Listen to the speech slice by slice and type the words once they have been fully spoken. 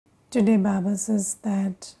Today Baba says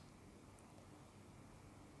that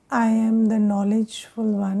I am the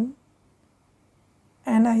knowledgeful one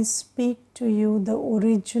and I speak to you the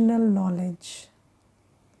original knowledge.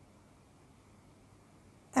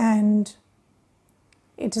 And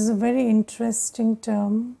it is a very interesting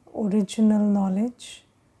term, original knowledge.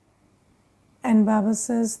 And Baba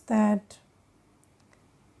says that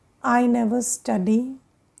I never study,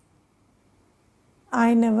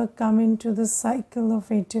 I never come into the cycle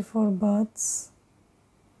of 84 births.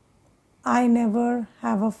 I never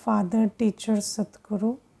have a father, teacher,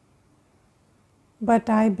 Satguru, but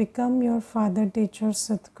I become your father, teacher,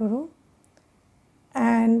 Satguru,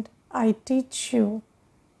 and I teach you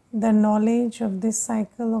the knowledge of this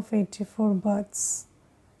cycle of 84 births,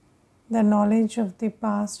 the knowledge of the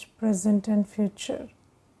past, present and future.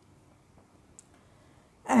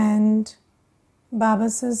 And Baba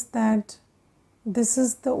says that this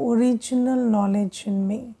is the original knowledge in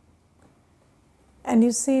me. And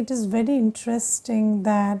you see, it is very interesting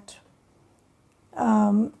that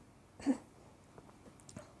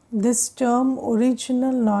this term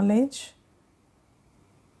original knowledge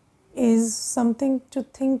is something to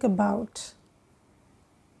think about.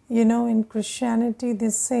 You know, in Christianity they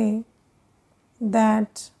say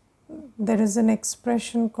that there is an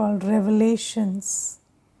expression called revelations.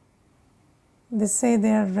 They say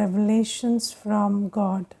they are revelations from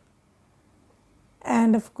God.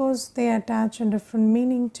 And of course they attach a different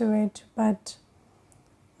meaning to it, but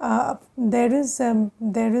there is a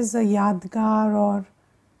yadgar or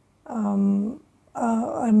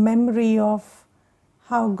a memory of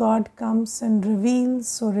how God comes and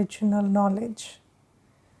reveals original knowledge.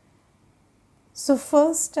 So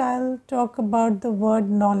first I'll talk about the word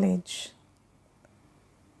knowledge.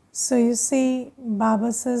 So you see,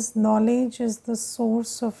 Baba says knowledge is the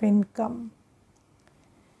source of income.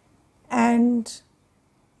 And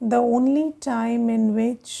the only time in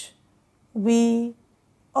which we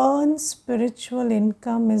earn spiritual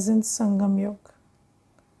income is in Sangam Yuga.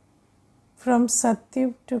 From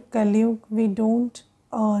Satyug to Kalyug, we don't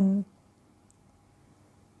earn.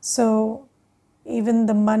 So even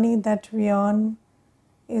the money that we earn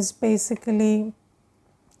is basically,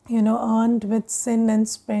 earned with sin and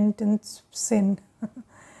spent in sin.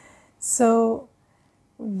 So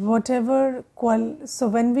so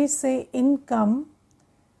when we say income,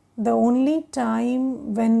 the only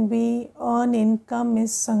time when we earn income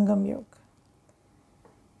is Sangam Yuga.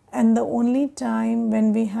 And the only time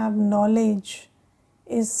when we have knowledge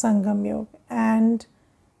is Sangam Yuga. And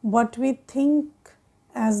what we think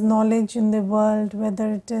as knowledge in the world,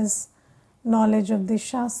 whether it is knowledge of the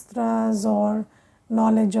Shastras or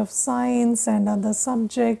knowledge of science and other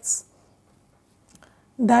subjects,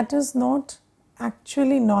 that is not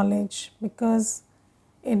actually knowledge, because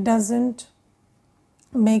it doesn't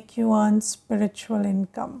make you earn spiritual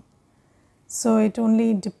income. So it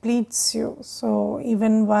only depletes you. So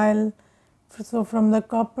even from the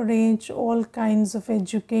copper age, all kinds of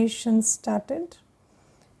education started,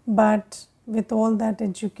 but with all that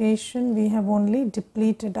education, we have only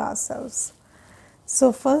depleted ourselves.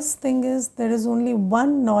 So first thing is, there is only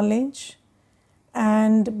one knowledge,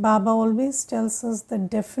 and Baba always tells us the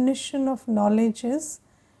definition of knowledge is,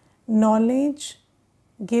 knowledge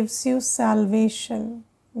gives you salvation,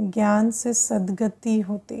 ज्ञान से सद्गति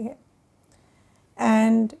होती है.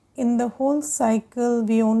 And in the whole cycle,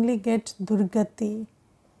 we only get durgati,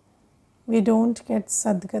 we don't get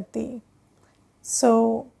sadgati.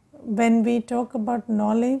 So when we talk about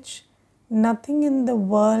knowledge, nothing in the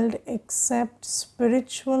world except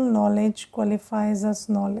spiritual knowledge qualifies as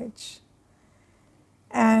knowledge.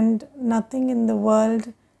 And nothing in the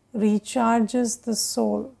world recharges the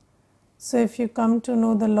soul. So if you come to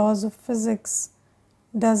know the laws of physics,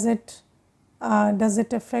 does it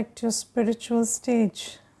affect your spiritual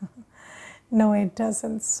stage? No, it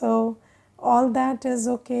doesn't. So all that is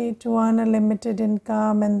okay to earn a limited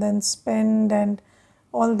income and then spend, and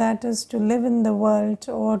all that is to live in the world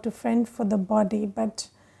or to fend for the body. But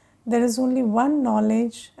there is only one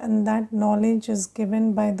knowledge, and that knowledge is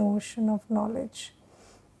given by the ocean of knowledge.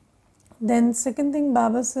 Then second thing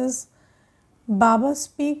Baba says, Baba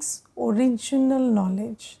speaks original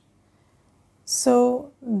knowledge.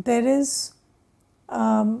 So there is,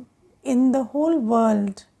 in the whole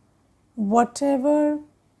world, whatever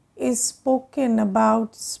is spoken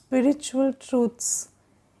about spiritual truths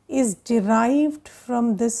is derived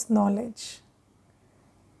from this knowledge.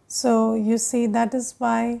 So you see, that is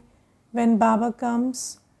why when Baba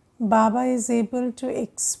comes, Baba is able to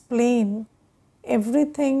explain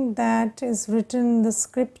everything that is written in the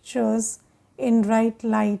scriptures in right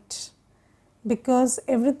light, because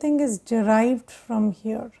everything is derived from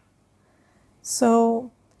here.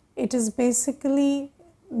 So it is basically,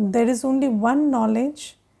 there is only one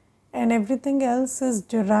knowledge and everything else is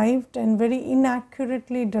derived and very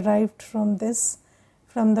inaccurately derived from this,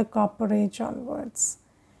 from the Copper Age onwards.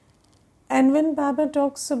 And when Baba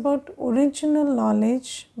talks about original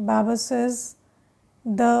knowledge, Baba says,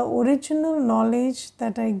 the original knowledge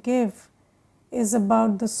that I give is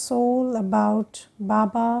about the soul, about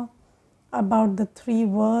Baba, about the three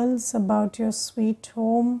worlds, about your sweet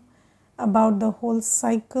home, about the whole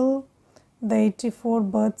cycle, the 84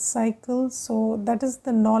 birth cycle. So that is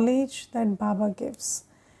the knowledge that Baba gives.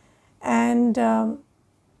 And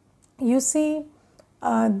you see,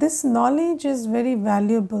 this knowledge is very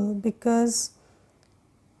valuable, because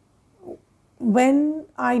when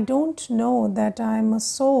I don't know that I am a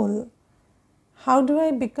soul, how do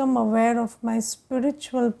I become aware of my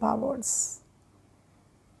spiritual powers?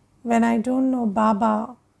 When I don't know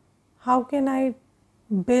Baba, how can I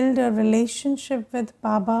build a relationship with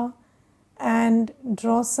Baba and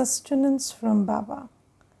draw sustenance from Baba?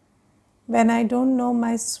 When I don't know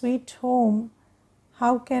my sweet home,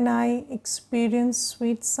 how can I experience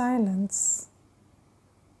sweet silence?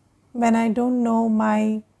 When I don't know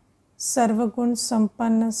my Sarvagun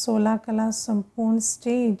Sampanna Solakala Sampoon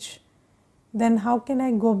stage, then how can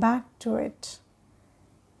I go back to it?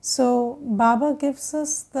 So Baba gives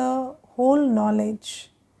us the whole knowledge,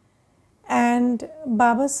 and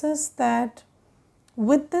Baba says that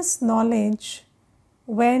with this knowledge,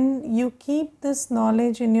 when you keep this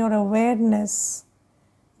knowledge in your awareness,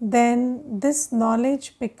 then this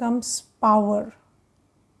knowledge becomes power,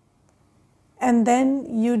 and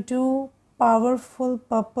then you do powerful,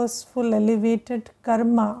 purposeful, elevated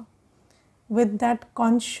karma with that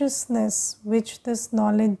consciousness which this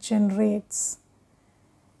knowledge generates.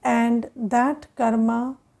 And that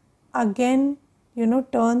karma again,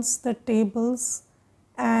 turns the tables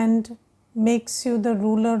and makes you the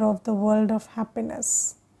ruler of the world of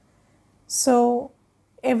happiness. So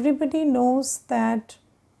everybody knows that,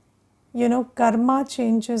 karma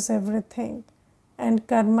changes everything and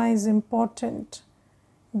karma is important.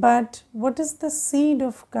 But what is the seed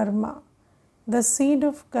of karma? The seed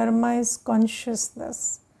of karma is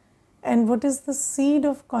consciousness. And what is the seed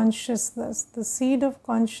of consciousness? The seed of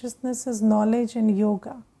consciousness is knowledge and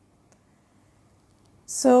yoga.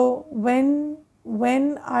 So when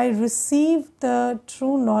I receive the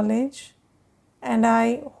true knowledge and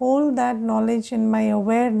I hold that knowledge in my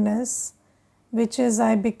awareness, which is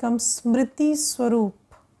I become Smriti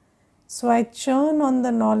Swarup. So I churn on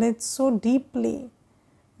the knowledge so deeply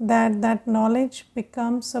that that knowledge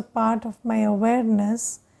becomes a part of my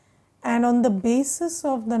awareness, and on the basis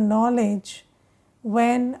of the knowledge,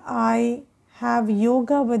 when I have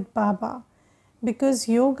yoga with Baba, because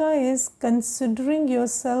yoga is considering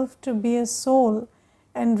yourself to be a soul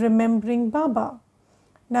and remembering Baba.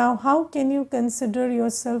 Now, how can you consider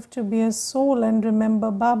yourself to be a soul and remember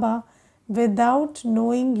Baba without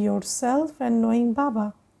knowing yourself and knowing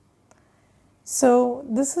Baba? So,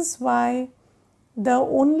 this is why the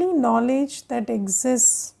only knowledge that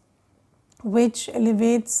exists which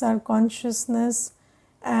elevates our consciousness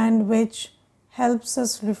and which helps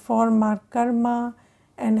us reform our karma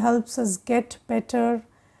and helps us get better,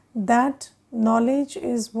 that knowledge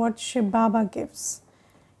is what Shiv Baba gives.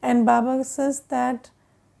 And Baba says that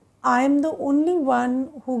I am the only one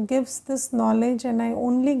who gives this knowledge and I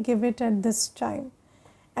only give it at this time.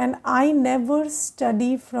 And I never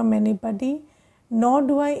study from anybody, nor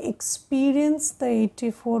do I experience the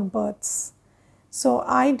 84 births. So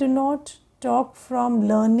I do not talk from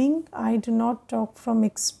learning, I do not talk from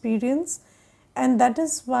experience, and that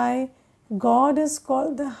is why God is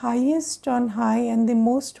called the highest on high and the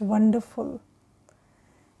most wonderful.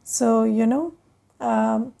 So,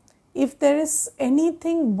 if there is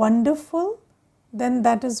anything wonderful, then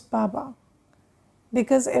that is Baba,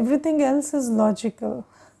 because everything else is logical.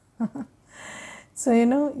 So,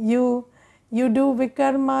 you do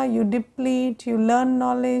vikarma, you deplete, you learn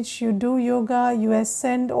knowledge, you do yoga, you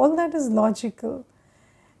ascend, all that is logical.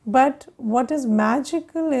 But what is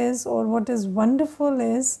magical is, or what is wonderful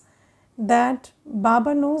is, that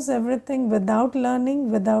Baba knows everything without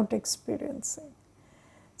learning, without experiencing.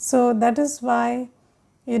 So that is why,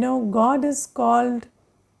 God is called,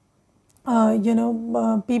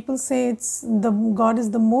 people say God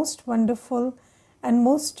is the most wonderful and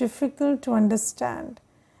most difficult to understand.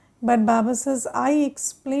 But Baba says, I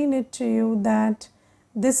explain it to you that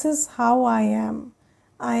this is how I am.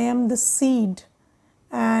 I am the seed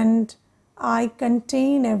and I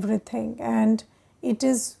contain everything and it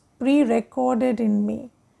is pre-recorded in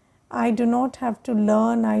me. I do not have to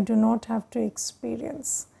learn, I do not have to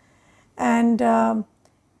experience. And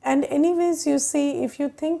And anyways, you see, if you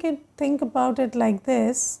think about it like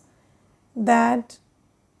this, that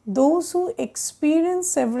those who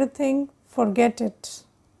experience everything forget it.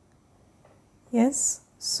 Yes,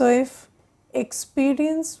 so if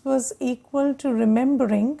experience was equal to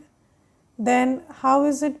remembering, then how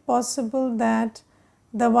is it possible that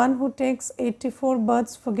the one who takes 84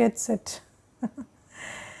 births forgets it?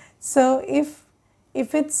 So if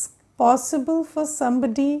it's possible for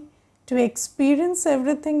somebody to experience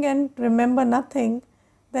everything and remember nothing,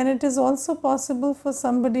 then it is also possible for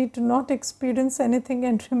somebody to not experience anything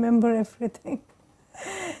and remember everything.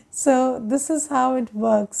 So this is how it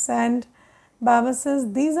works, and Baba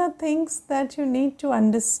says these are things that you need to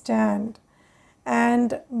understand.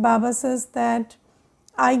 And Baba says that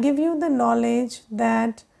I give you the knowledge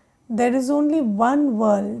that there is only one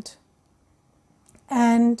world,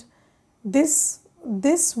 and this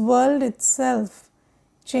world itself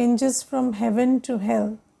changes from heaven to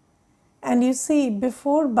hell. And you see,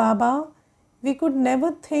 before Baba, we could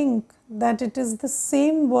never think that it is the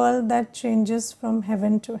same world that changes from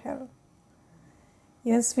heaven to hell.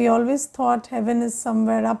 Yes, we always thought heaven is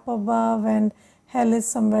somewhere up above and hell is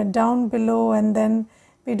somewhere down below, and then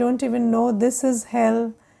we don't even know this is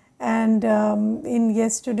hell. And in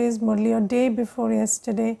yesterday's Murli, or day before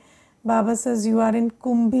yesterday, Baba says you are in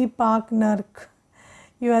Kumbhi Pak Nark.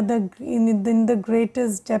 You are in the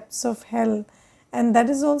greatest depths of hell. And that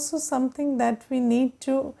is also something that we need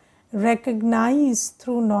to recognize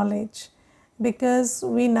through knowledge, because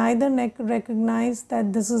we neither recognize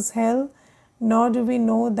that this is hell, nor do we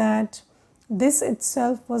know that this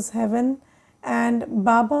itself was heaven. And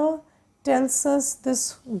Baba tells us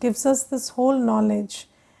this, gives us this whole knowledge.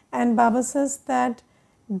 And Baba says that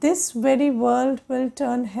this very world will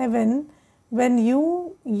turn heaven when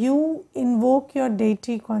you invoke your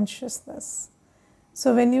deity consciousness.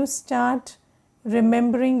 So when you start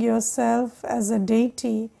remembering yourself as a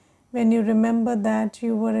deity, when you remember that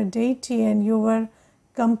you were a deity and you were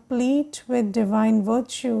complete with divine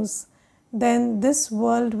virtues, then this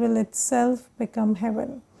world will itself become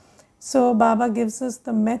heaven. So Baba gives us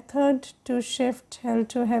the method to shift hell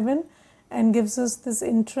to heaven, and gives us this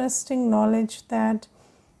interesting knowledge that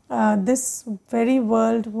this very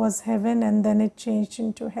world was heaven and then it changed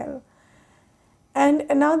into hell. And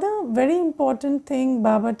another very important thing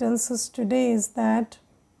Baba tells us today is that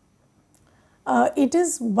it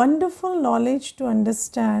is wonderful knowledge to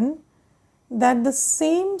understand that the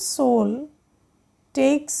same soul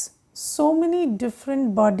takes so many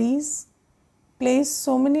different bodies, plays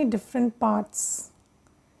so many different parts.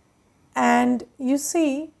 And you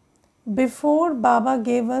see, before Baba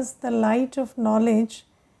gave us the light of knowledge,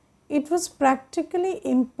 it was practically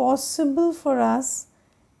impossible for us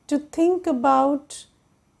to think about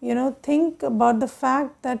the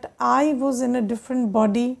fact that I was in a different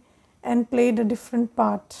body and played a different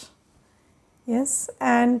part. Yes,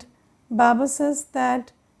 and Baba says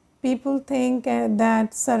that people think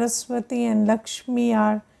that Saraswati and Lakshmi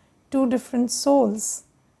are two different souls,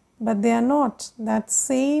 but they are not. That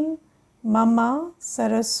same Mama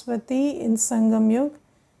Saraswati in Sangam Yuga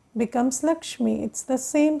becomes Lakshmi. It's the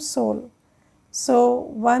same soul. So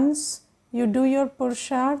once you do your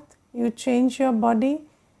Purusharth, you change your body,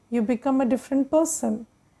 you become a different person.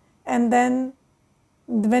 And then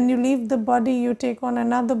when you leave the body, you take on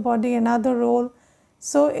another body, another role.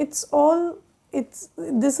 So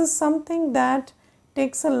this is something that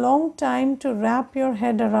takes a long time to wrap your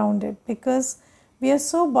head around it, because we are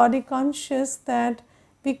so body conscious that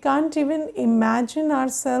we can't even imagine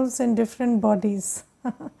ourselves in different bodies.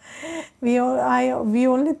 we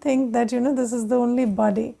only think that this is the only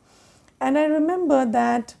body. And I remember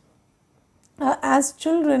that as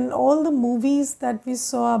children, all the movies that we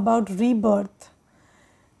saw about rebirth,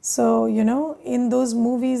 so in those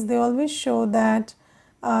movies they always show that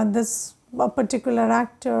a particular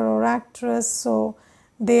actor or actress, so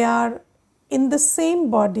they are in the same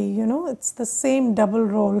body, it's the same double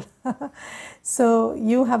role. So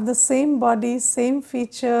you have the same body, same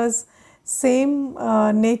features, same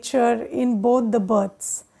nature in both the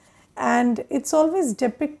births, and it's always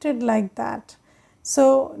depicted like that.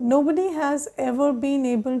 So nobody has ever been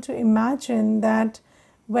able to imagine that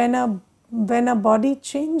when a body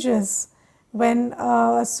changes, when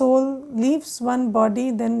a soul leaves one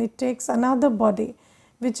body, then it takes another body,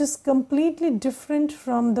 which is completely different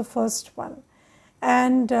from the first one.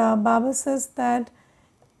 And Baba says that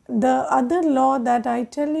the other law that I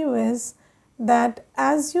tell you is that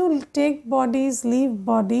as you take bodies, leave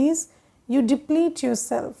bodies, you deplete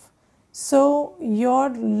yourself. So your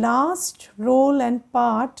last role and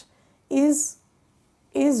part is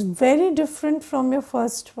very different from your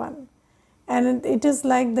first one. and it is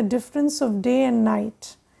like the difference of day and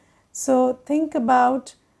night. So think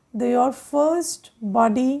about your first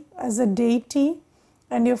body as a deity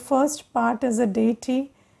and your first part as a deity,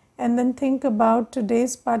 and then think about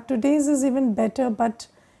today's part. Today's is even better, but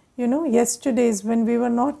yesterday's, when we were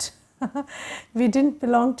not, we didn't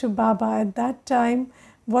belong to Baba at that time,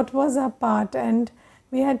 what was our part, and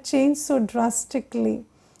we had changed so drastically.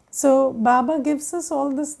 So Baba gives us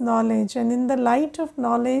all this knowledge, and in the light of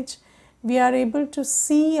knowledge, we are able to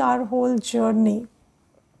see our whole journey.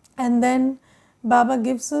 And then Baba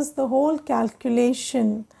gives us the whole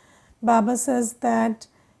calculation. Baba says that,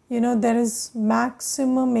 there is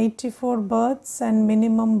maximum 84 births and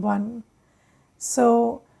minimum 1.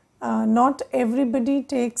 So, not everybody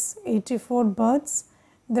takes 84 births.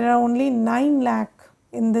 There are only 9 lakh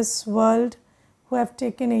in this world who have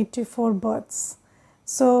taken 84 births.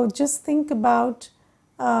 So, just think about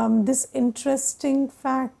this interesting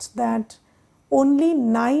fact that only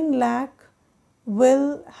 9 lakh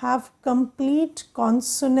will have complete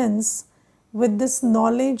consonance with this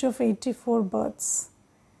knowledge of 84 births,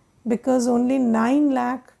 because only 9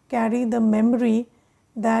 lakh carry the memory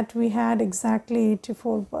that we had exactly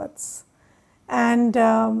 84 births, and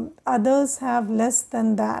others have less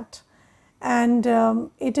than that. And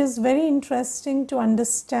it is very interesting to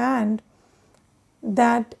understand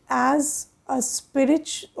that as a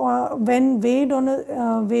spirit, when weighed on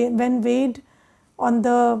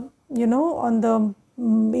the on the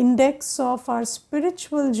index of our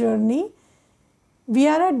spiritual journey, we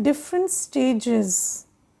are at different stages.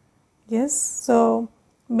 Yes, so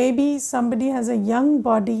maybe somebody has a young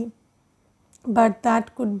body, but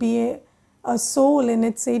that could be a soul in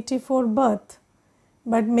its 84th birth.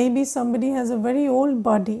 But maybe somebody has a very old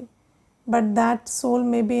body, but that soul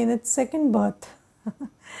may be in its 2nd birth.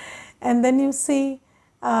 And then you see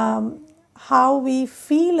how we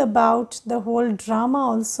feel about the whole drama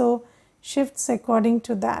also shifts according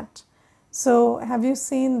to that. So have you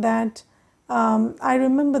seen that? I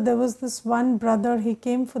remember there was this one brother, he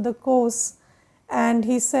came for the course and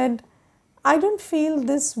he said, I don't feel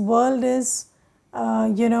this world is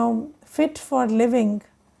fit for living.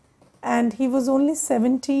 And he was only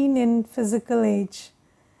 17 in physical age.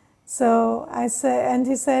 So I said, and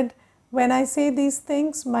he said, when I say these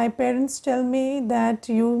things, my parents tell me that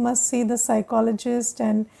you must see the psychologist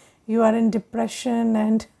and you are in depression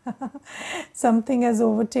and something has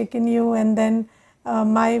overtaken you. And then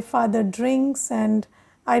my father drinks and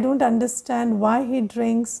I don't understand why he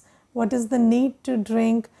drinks. What is the need to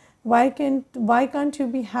drink? Why can't you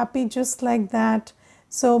be happy just like that?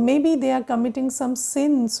 So maybe they are committing some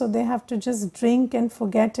sin, so they have to just drink and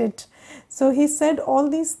forget it. So he said all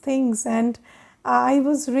these things, and I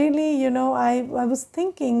was really, I was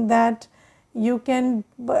thinking that you can,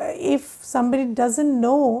 if somebody doesn't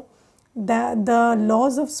know the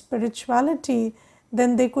laws of spirituality,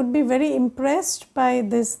 then they could be very impressed by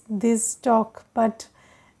this talk. But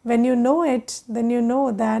when you know it, then you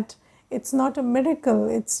know that it's not a miracle.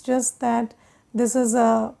 It's just that this is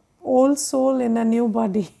a old soul in a new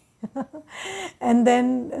body. And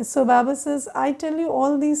then, so Baba says, I tell you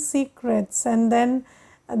all these secrets. And then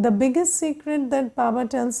the biggest secret that Baba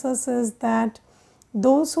tells us is that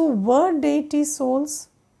those who were deity souls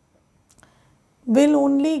will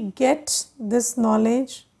only get this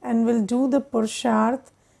knowledge and will do the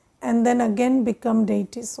Purusharth and then again become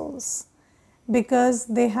deity souls, because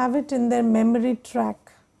they have it in their memory track.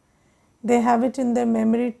 They have it in their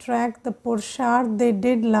memory track, the Purusharth they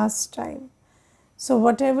did last time. So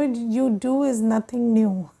whatever you do is nothing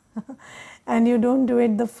new and you don't do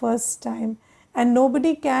it the first time, and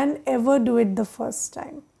nobody can ever do it the first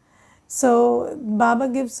time. So Baba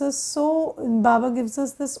gives us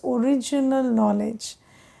this original knowledge,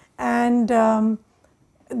 and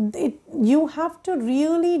you have to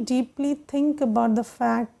really deeply think about the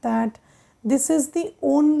fact that this is the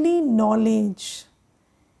only knowledge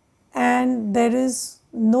and there is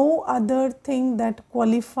no other thing that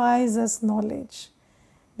qualifies as knowledge,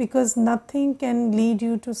 because nothing can lead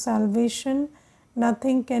you to salvation,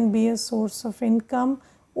 nothing can be a source of income.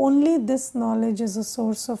 Only this knowledge is a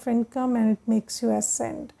source of income, and it makes you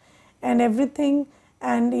ascend. And everything,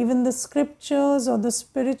 and even the scriptures or the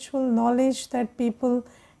spiritual knowledge that people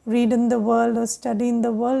read in the world or study in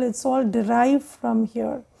the world, it's all derived from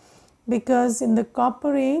here. Because in the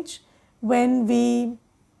copper age, when we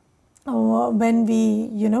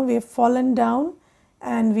have fallen down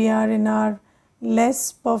and we are in our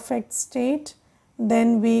less perfect state,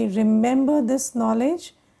 then we remember this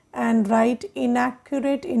knowledge and write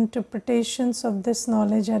inaccurate interpretations of this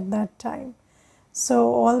knowledge at that time.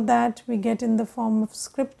 So all that we get in the form of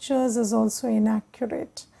scriptures is also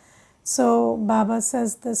inaccurate. So Baba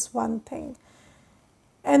says this one thing.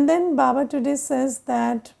 And then Baba today says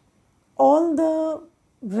that all the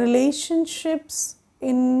relationships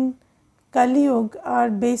in Kali Yuga are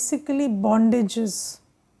basically bondages.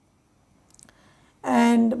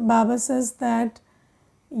 And Baba says that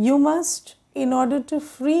you must, in order to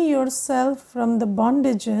free yourself from the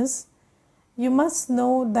bondages, you must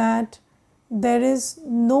know that there is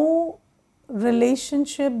no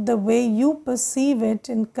relationship the way you perceive it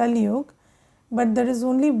in Kali Yuga, but there is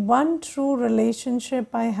only one true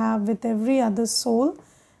relationship I have with every other soul,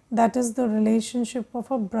 that is the relationship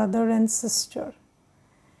of a brother and sister.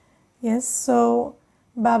 Yes, so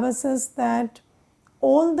Baba says that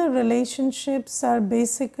all the relationships are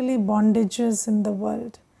basically bondages in the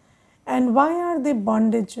world. And why are they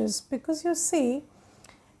bondages? Because you see,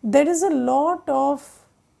 there is a lot of,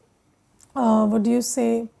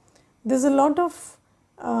 there's a lot of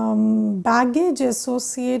baggage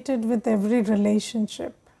associated with every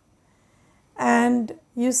relationship. And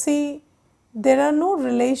you see, there are no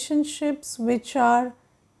relationships which are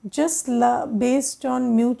just based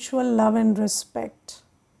on mutual love and respect.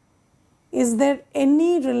 Is there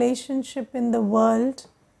any relationship in the world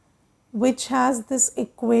which has this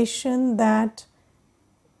equation that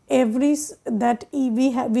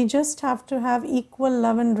we just have to have equal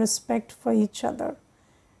love and respect for each other?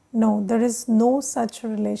 No, there is no such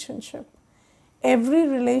relationship. Every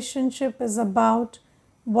relationship is about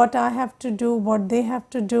what I have to do, what they have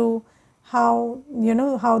to do, how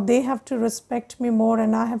they have to respect me more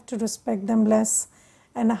and I have to respect them less,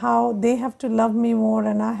 and how they have to love me more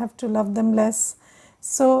and I have to love them less.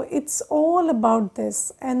 So it's all about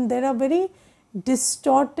this, and there are very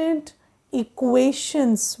distorted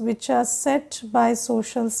equations which are set by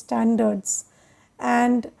social standards,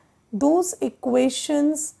 and those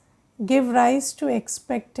equations give rise to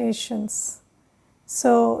expectations.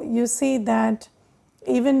 So you see that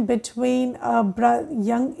even between a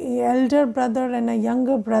elder brother and a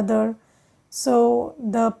younger brother, so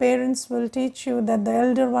the parents will teach you that the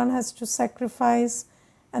elder one has to sacrifice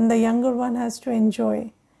and the younger one has to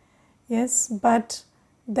enjoy. Yes, but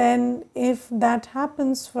then if that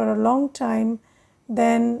happens for a long time,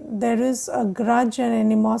 then there is a grudge and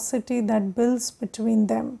animosity that builds between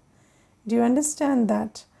them. Do you understand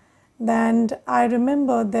that? And I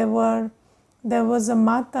remember there was a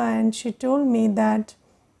Mata, and she told me that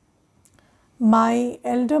my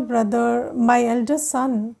elder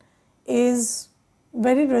son is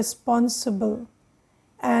very responsible,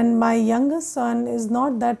 and my younger son is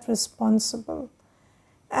not that responsible.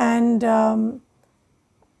 And all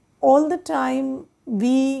the time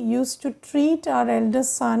we used to treat our elder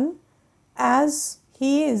son as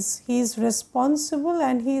he is responsible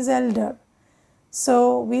and he is elder.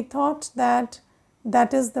 So we thought that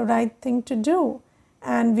that is the right thing to do,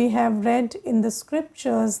 and we have read in the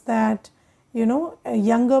scriptures that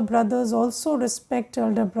younger brothers also respect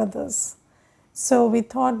elder brothers. So we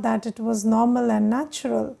thought that it was normal and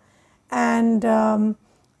natural, and the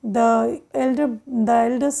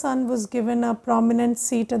elder son was given a prominent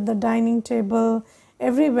seat at the dining table.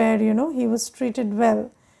 Everywhere, he was treated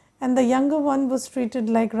well, and the younger one was treated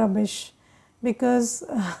like rubbish, because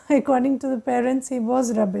according to the parents he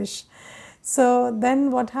was rubbish. So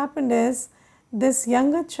then what happened is, this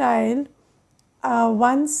younger child,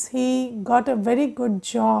 once he got a very good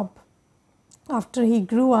job, after he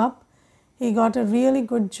grew up, he got a really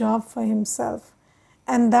good job for himself,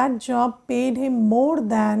 and that job paid him more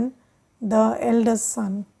than the elder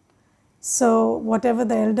son. So whatever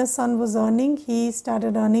the elder son was earning, he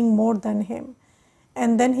started earning more than him.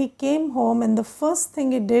 And then he came home, and the first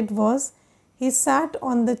thing he did was, he sat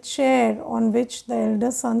on the chair on which the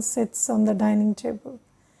elder son sits on the dining table.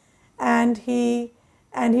 And he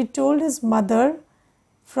told his mother,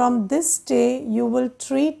 from this day you will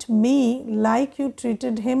treat me like you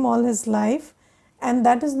treated him all his life, and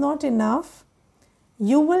that is not enough.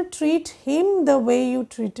 You will treat him the way you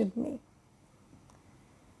treated me.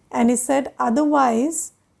 And he said,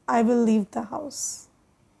 otherwise I will leave the house.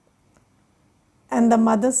 And the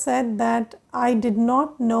mother said that I did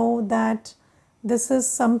not know that this is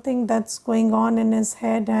something that's going on in his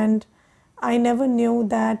head, and I never knew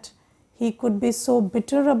that he could be so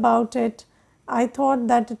bitter about it. I thought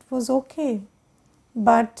that it was okay,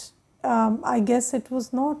 but I guess it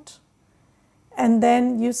was not. And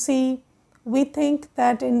then you see, we think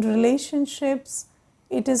that in relationships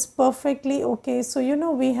it is perfectly okay. So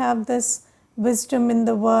we have this wisdom in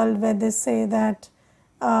the world where they say that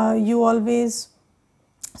you always,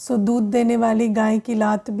 so दूध देने वाली गाय की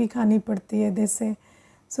लात भी खानी पड़ती है, they say.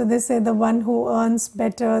 So they say the one who earns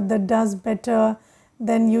better, that does better,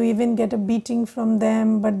 then you even get a beating from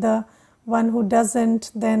them, but the one who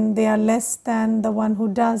doesn't, then they are less than the one who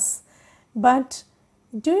does. But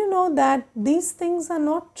do you know that these things are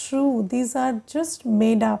not true? These are just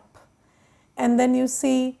made up. And then you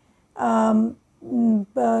see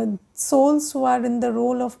souls who are in the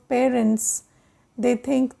role of parents, they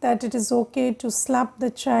think that it is okay to slap the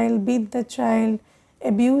child, beat the child,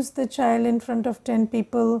 abuse the child in front of 10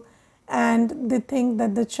 people, and they think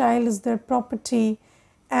that the child is their property.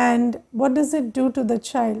 And what does it do to the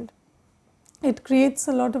child? It creates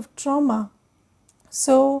a lot of trauma.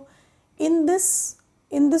 So in this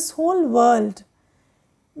whole world,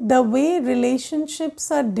 the way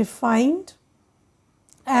relationships are defined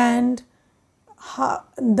and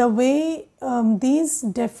the way these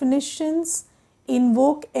definitions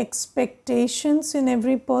invoke expectations in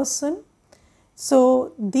every person.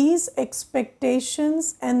 So these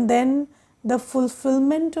expectations and then the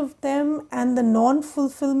fulfillment of them and the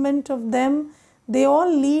non-fulfillment of them, they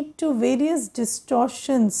all lead to various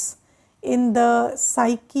distortions in the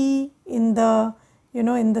psyche, in the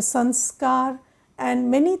in the sanskar, and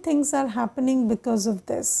many things are happening because of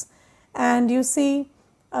this. And you see,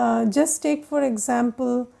 just take for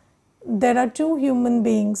example, there are two human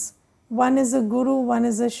beings. One is a guru, one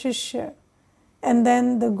is a shishya. And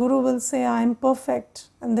then the guru will say, I am perfect.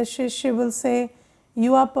 And the shishya will say,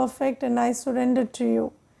 you are perfect and I surrender to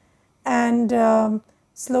you. And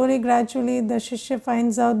slowly, gradually, the shishya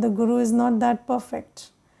finds out the guru is not that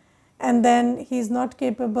perfect. And then he is not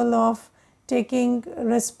capable of taking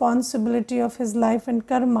responsibility of his life and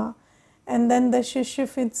karma. And then the shishya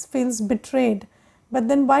feels betrayed. But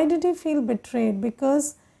then why did he feel betrayed?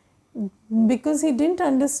 Because he didn't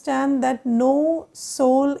understand that no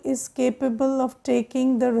soul is capable of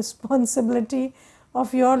taking the responsibility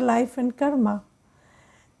of your life and karma.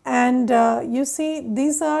 And you see,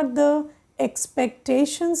 these are the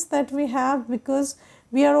expectations that we have because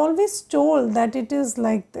we are always told that it is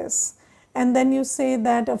like this. And then you say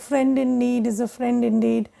that a friend in need is a friend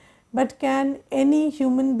indeed. But can any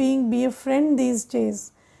human being be a friend these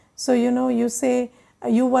days? So, you say,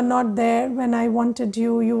 you were not there when I wanted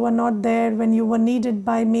you, you were not there when you were needed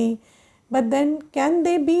by me. But then can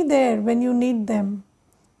they be there when you need them?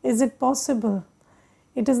 Is it possible?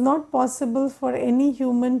 It is not possible for any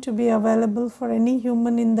human to be available for any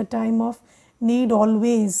human in the time of need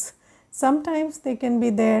always. Sometimes they can be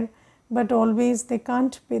there, but always they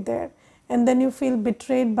can't be there. And then you feel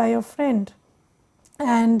betrayed by your friend.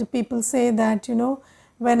 And people say that,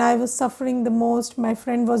 when I was suffering the most, my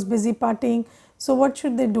friend was busy partying. So what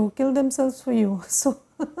should they do? Kill themselves for you. So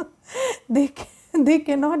they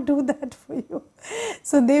cannot do that for you.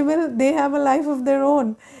 So they have a life of their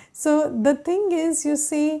own. So the thing is, you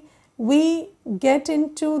see, we get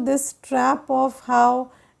into this trap of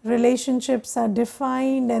how relationships are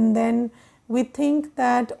defined, and then we think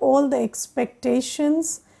that all the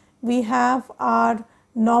expectations we have are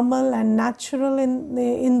normal and natural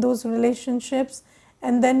in those relationships,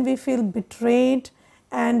 and then we feel betrayed.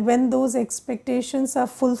 And when those expectations are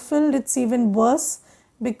fulfilled, it's even worse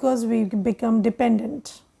because we become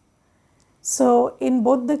dependent. So in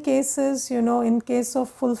both the cases, in case of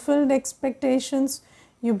fulfilled expectations,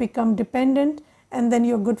 you become dependent, and then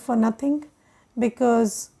you're good for nothing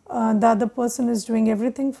because the other person is doing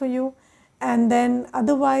everything for you. And then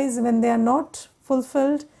otherwise, when they are not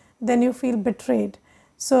fulfilled, then you feel betrayed.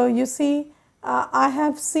 So you see, I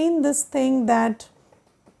have seen this thing that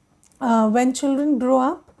when children grow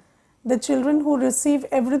up, the children who receive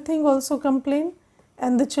everything also complain,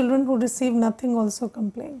 and the children who receive nothing also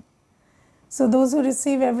complain. So those who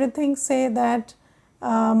receive everything say that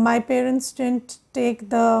my parents didn't take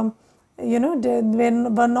the, they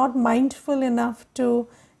were not mindful enough to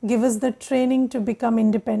give us the training to become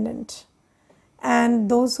independent. And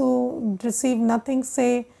those who receive nothing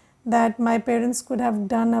say that my parents could have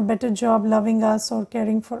done a better job loving us or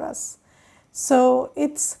caring for us. So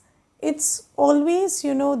it's always,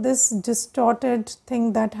 this distorted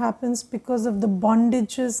thing that happens because of the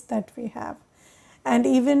bondages that we have. And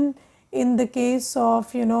even in the case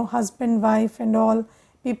of, husband, wife and all,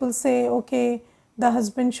 people say, okay, the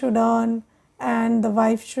husband should earn and the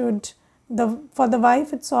wife should, for the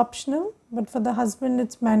wife it's optional, but for the husband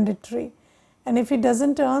it's mandatory. And if he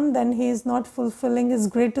doesn't earn, then he is not fulfilling his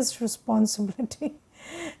greatest responsibility.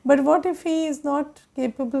 But what if he is not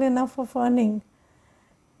capable enough of earning?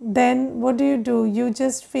 Then what do? You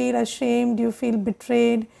just feel ashamed, you feel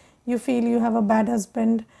betrayed, you feel you have a bad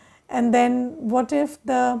husband. And then what if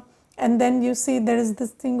and then you see there is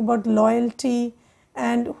this thing about loyalty.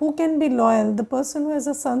 And who can be loyal? The person who has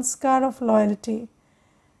a sanskar of loyalty.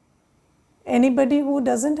 Anybody who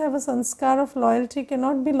doesn't have a sanskar of loyalty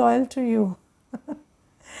cannot be loyal to you.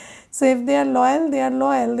 So if they are loyal, they are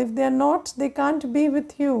loyal. If they are not, they can't be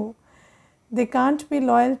with you. They can't be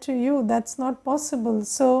loyal to you. That's not possible.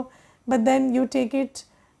 So, but then you take it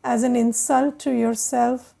as an insult to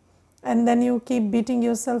yourself, and then you keep beating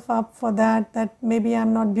yourself up for that, that maybe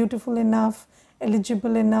I'm not beautiful enough,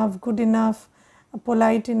 eligible enough, good enough,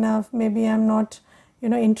 polite enough, maybe I'm not,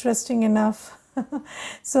 interesting enough.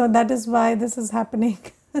 So that is why this is happening.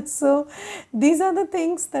 So these are the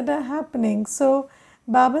things that are happening. So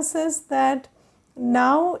Baba says that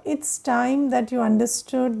now it's time that you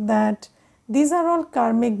understood that these are all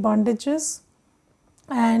karmic bondages,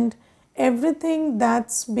 and everything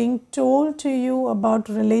that's being told to you about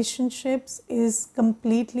relationships is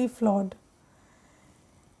completely flawed.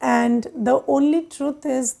 And the only truth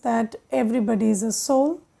is that everybody is a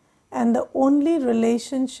soul, and the only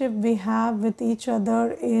relationship we have with each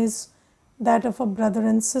other is that of a brother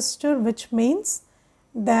and sister, which means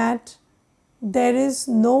that there is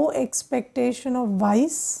no expectation of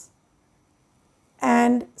vice.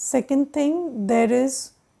 And second thing, there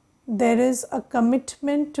is a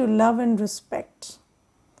commitment to love and respect.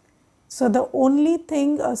 So the only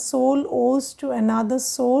thing a soul owes to another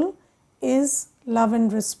soul is love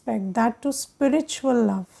and respect, that to spiritual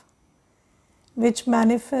love, which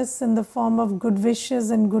manifests in the form of good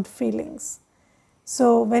wishes and good feelings.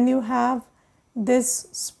 So when you have this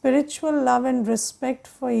spiritual love and respect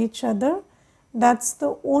for each other, that's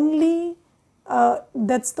the only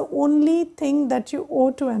thing that you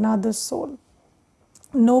owe to another soul.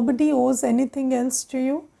 Nobody owes anything else to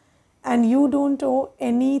you, and you don't owe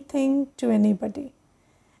anything to anybody.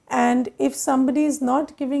 And if somebody is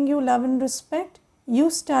not giving you love and respect, you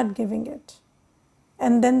start giving it,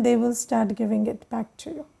 and then they will start giving it back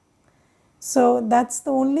to you. So that's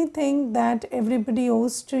the only thing that everybody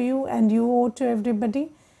owes to you, and you owe to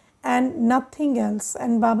everybody, and nothing else.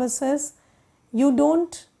 And Baba says, you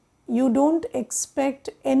don't expect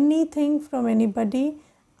anything from anybody.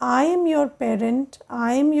 I am your parent.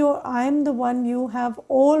 I am the one you have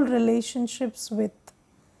all relationships with.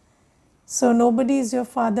 So nobody is your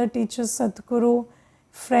father, teacher, Sadguru,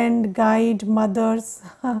 friend, guide, mother,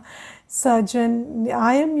 surgeon.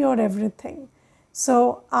 I am your everything.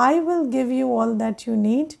 So I will give you all that you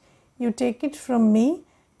need. You take it from me,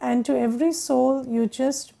 and to every soul you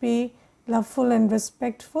just be loveful and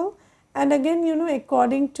respectful. And again,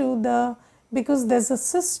 according to because there's a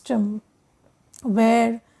system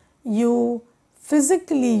where you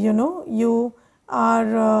physically, you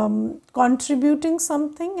are contributing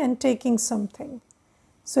something and taking something.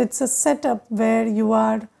 So it's a setup where you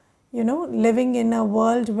are, living in a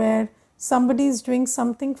world where somebody is doing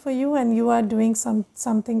something for you and you are doing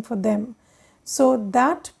something for them. So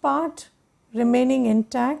that part remaining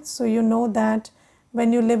intact. So you know that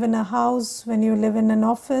when you live in a house, when you live in an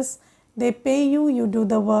office, they pay you, you do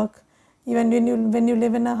the work. Even when you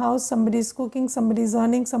live in a house, somebody is cooking, somebody is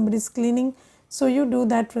earning, somebody is cleaning. So you do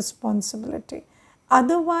that responsibility.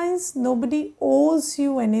 Otherwise, nobody owes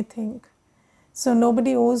you anything. So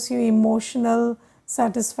nobody owes you emotional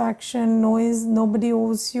satisfaction, nobody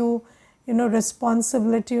owes you,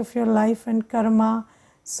 responsibility of your life and karma.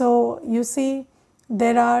 So you see,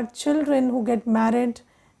 there are children who get married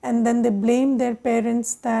and then they blame their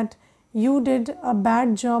parents that you did a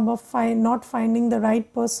bad job of not finding the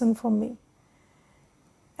right person for me.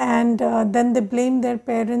 And then they blame their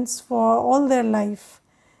parents for all their life.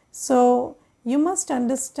 So you must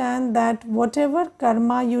understand that whatever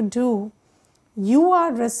karma you do, you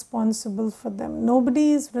are responsible for them.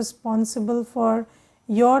 Nobody is responsible for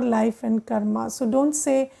your life and karma. So don't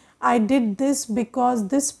say, I did this because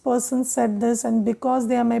this person said this and because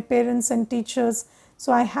they are my parents and teachers,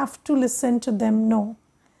 so I have to listen to them. No.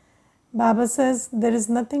 Baba says there is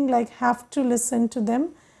nothing like have to listen to them,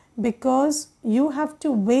 because you have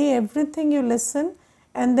to weigh everything you listen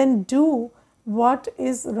and then do what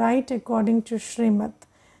is right according to Srimad.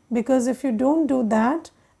 Because if you don't do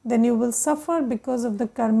that, then you will suffer because of the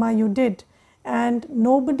karma you did, and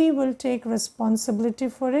nobody will take responsibility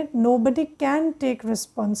for it. Nobody can take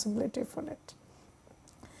responsibility for it.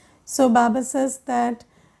 So Baba says that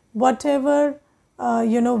whatever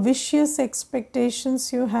vicious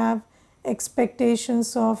expectations you have,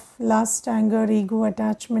 expectations of lust, anger, ego,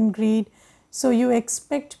 attachment, greed. So you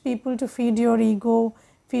expect people to feed your ego,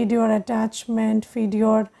 feed your attachment, feed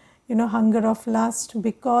your hunger of lust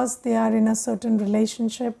because they are in a certain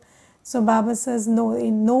relationship. So Baba says, no,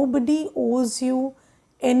 nobody owes you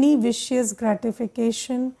any vicious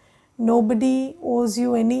gratification. Nobody owes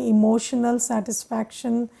you any emotional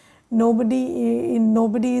satisfaction.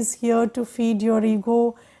 Nobody is here to feed your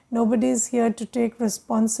ego, Nobody is here to take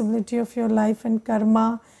responsibility of your life and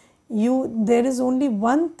karma. There is only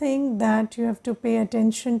one thing that you have to pay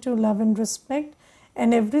attention to, love and respect,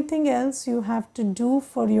 and everything else you have to do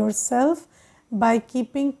for yourself by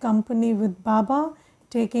keeping company with Baba,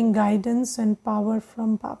 taking guidance and power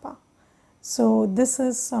from Baba. So this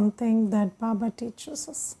is something that Baba teaches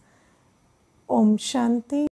us. Om Shanti.